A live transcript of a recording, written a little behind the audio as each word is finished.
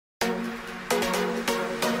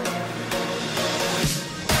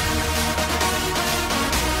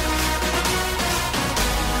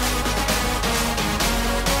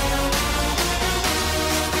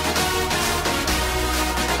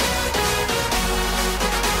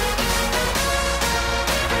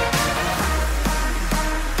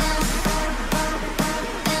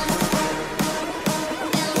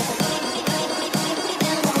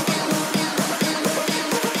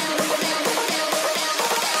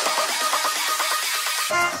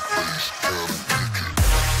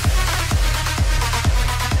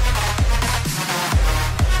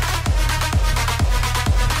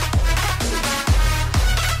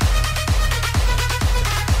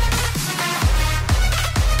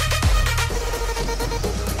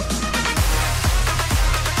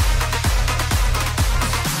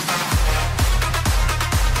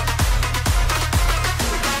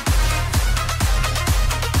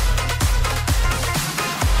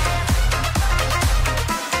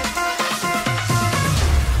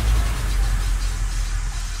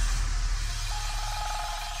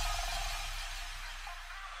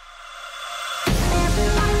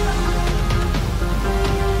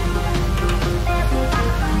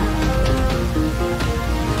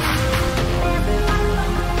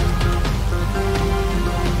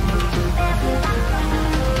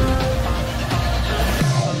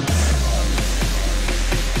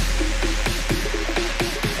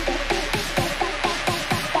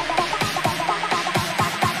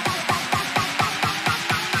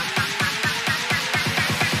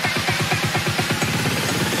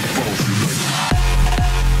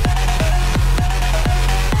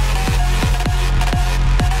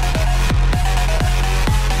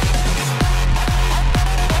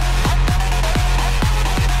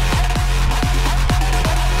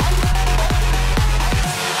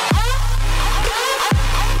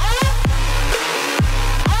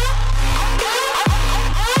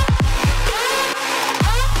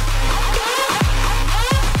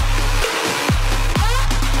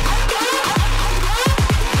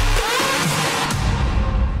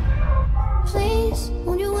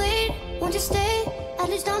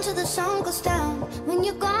till the sun goes down. When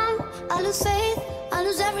you're gone, I lose faith, I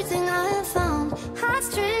lose everything I have found.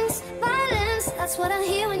 Heartstrings, violence, that's what I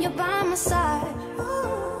hear when you're by my side.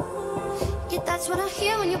 Yeah, that's what I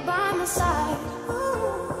hear when you're by my side.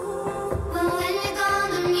 But when you're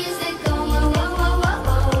gone, the music goes whoa, whoa, whoa, whoa,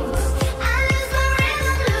 whoa. I lose my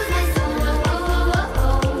rhythm, lose my soul, whoa, whoa, whoa,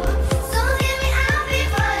 whoa, whoa. So hear me out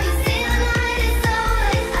before you say the night is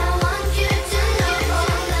over. I want you to know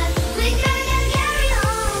that we can carry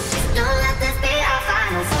on. Don't let this be our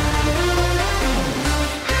final song.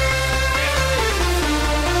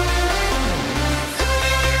 So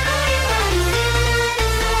hear me out before you say the night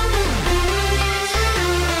is over.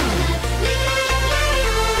 We can carry on.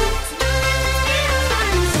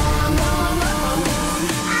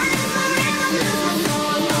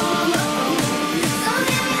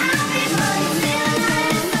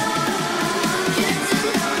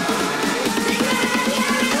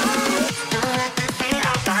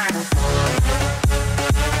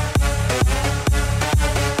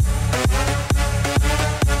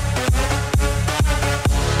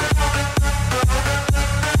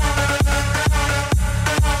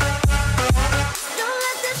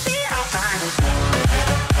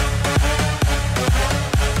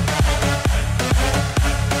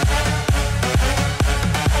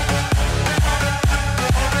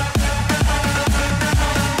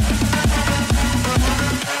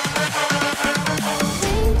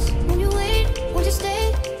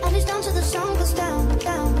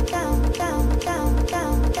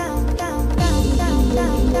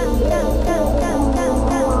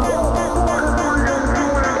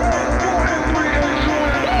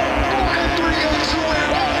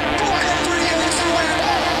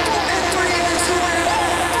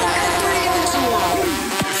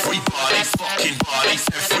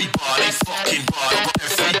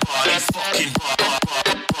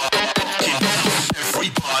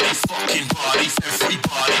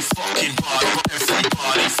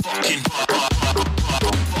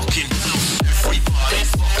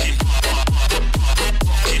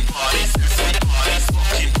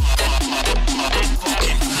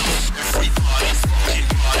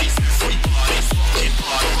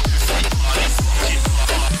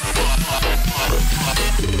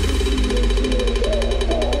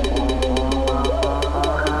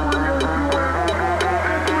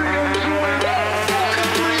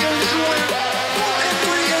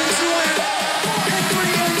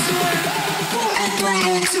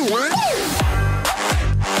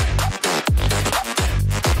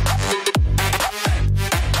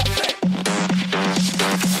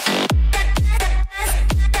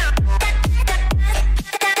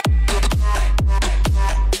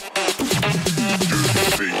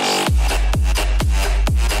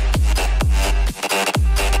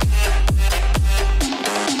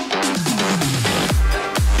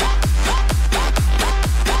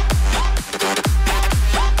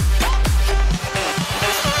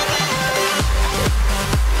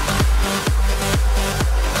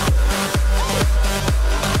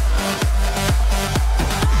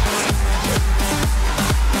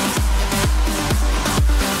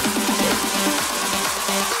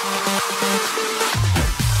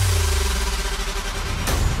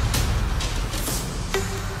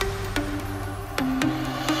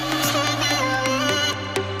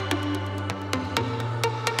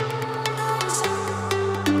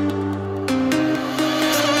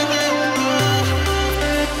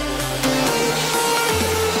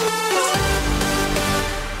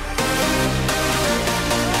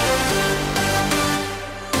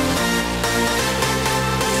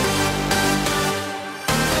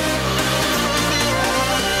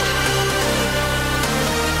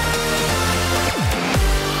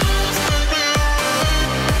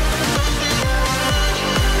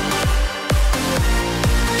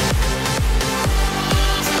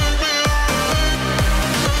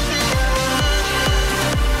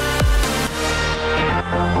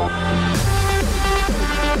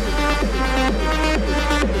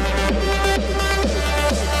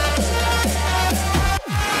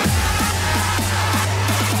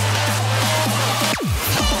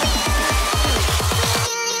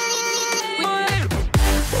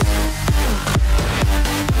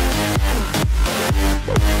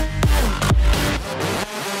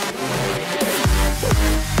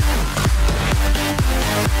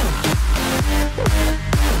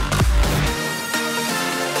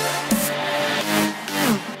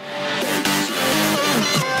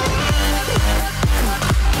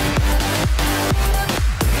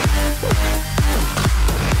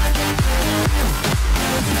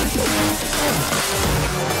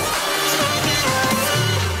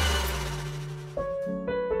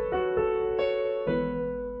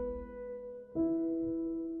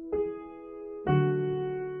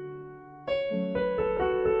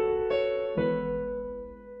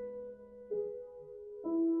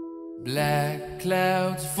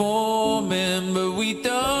 we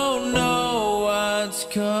don't know what's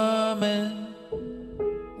coming.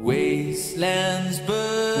 Wastelands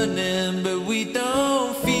burning, but we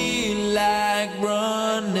don't feel like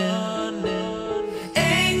running.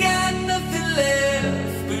 Ain't got nothing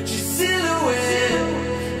left but your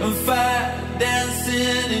silhouette and fire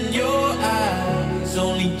dancing in your eyes.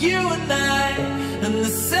 Only you and I and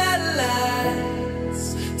the satellites,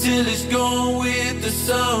 till it's gone with the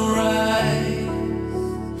sunrise.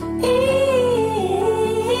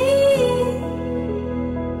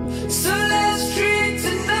 So let's treat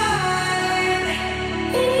tonight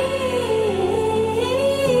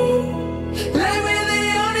like we're the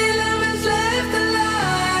only lovers left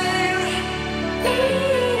alive.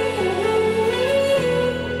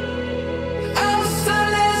 Oh, so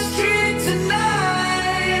let's treat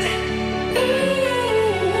tonight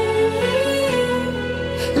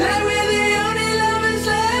like we're the only lovers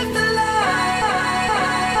left alive.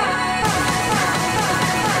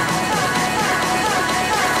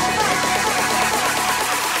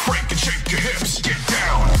 Break and shake your hips, get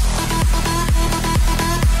down.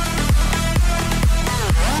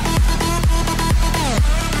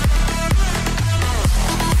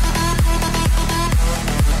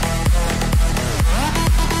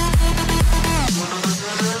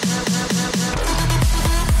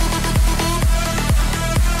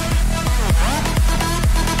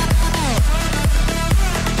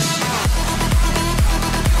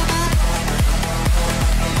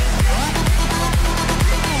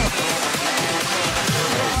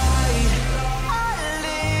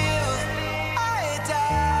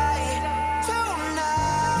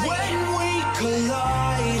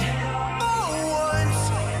 Collide. For once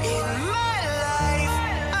in my life,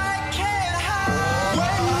 I can't hide.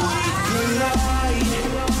 When we collide.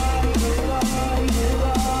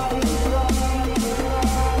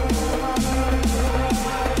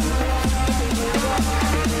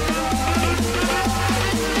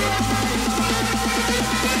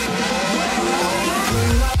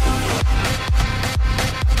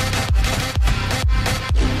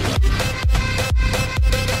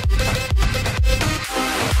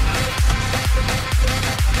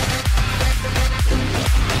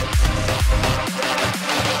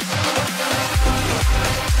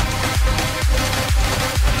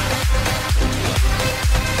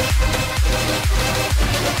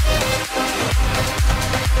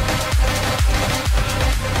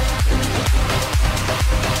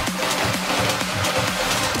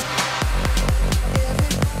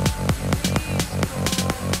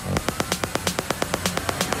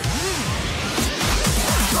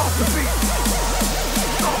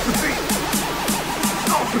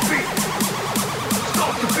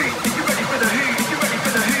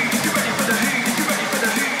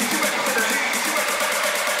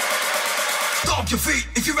 Your feet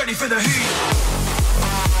if you're ready for the heat.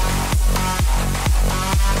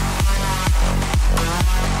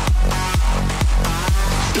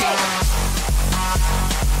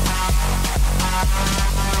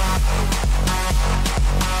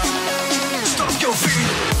 Stop your feet.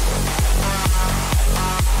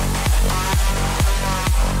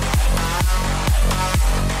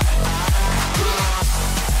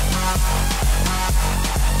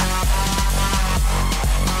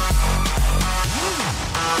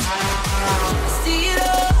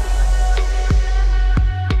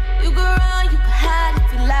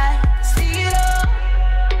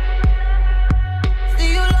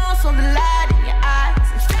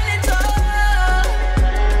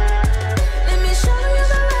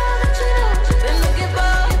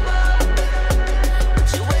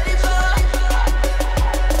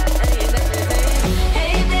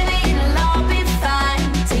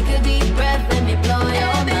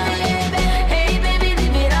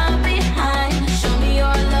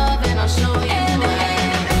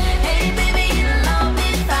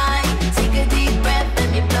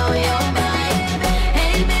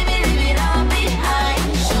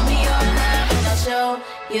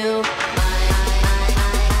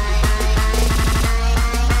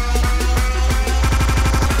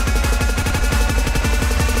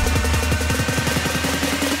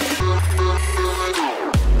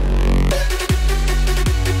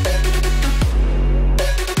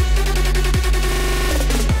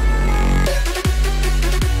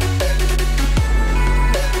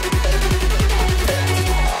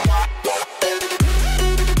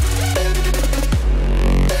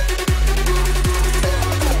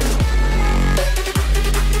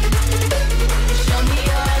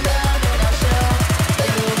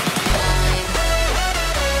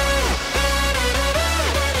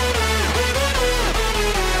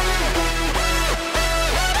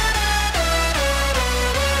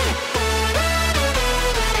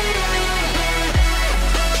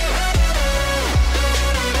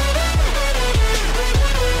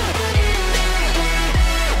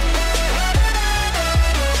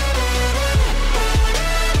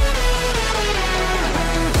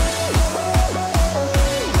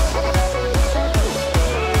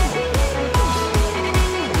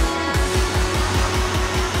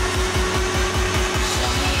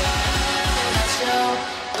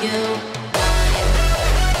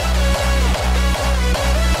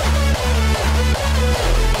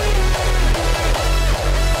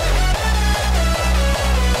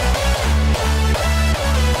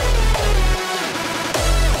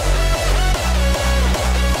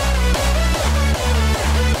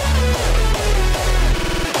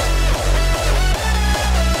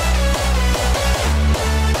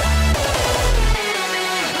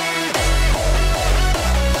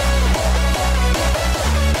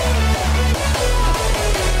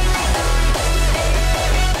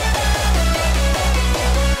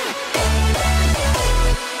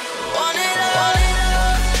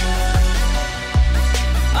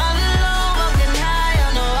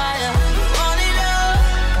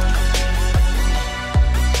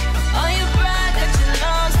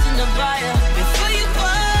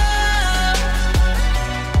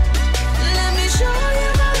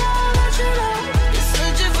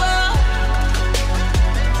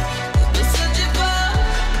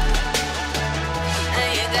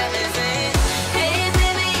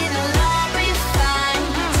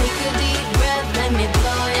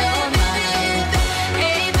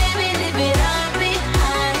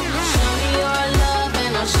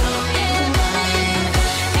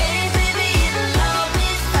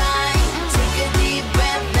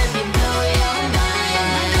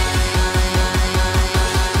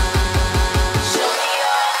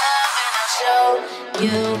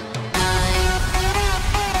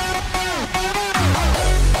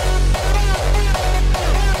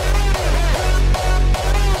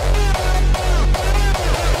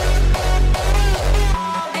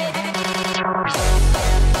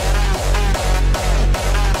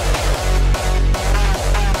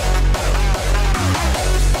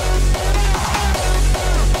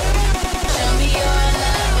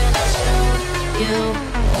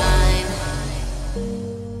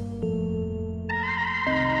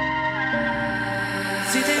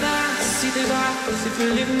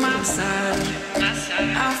 my side.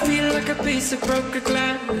 I feel like a piece of broken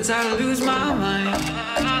glass, I lose my mind.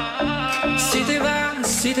 Si te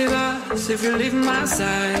vas, if you leave my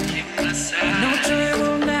side. No joy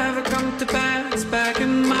will never come to pass back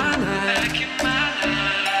in my life.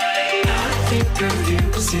 I think of you,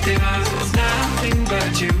 si te vas, nothing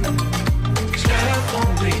but you. Love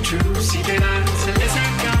won't be true, si te vas, unless I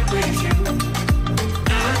come with you.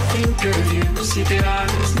 I think of you, si te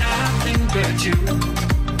vas, nothing but you.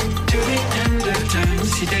 To the end of time,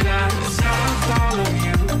 si te vas, I'll follow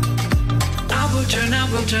you. I will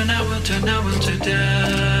turn to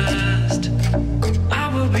dust. I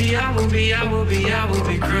will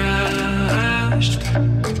be crushed.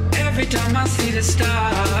 Every time I see the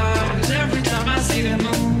stars, every time I see the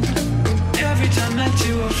moon, every time that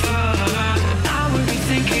you are far, I will be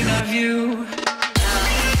thinking of you.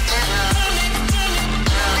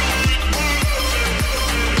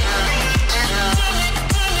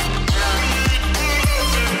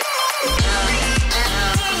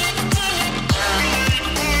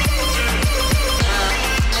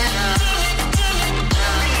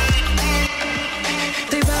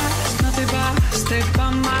 Stay by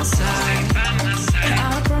my side.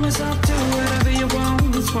 I promise I'll do whatever you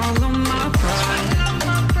want. Swallow my pride.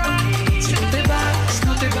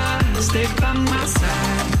 No te vas, stay by my side.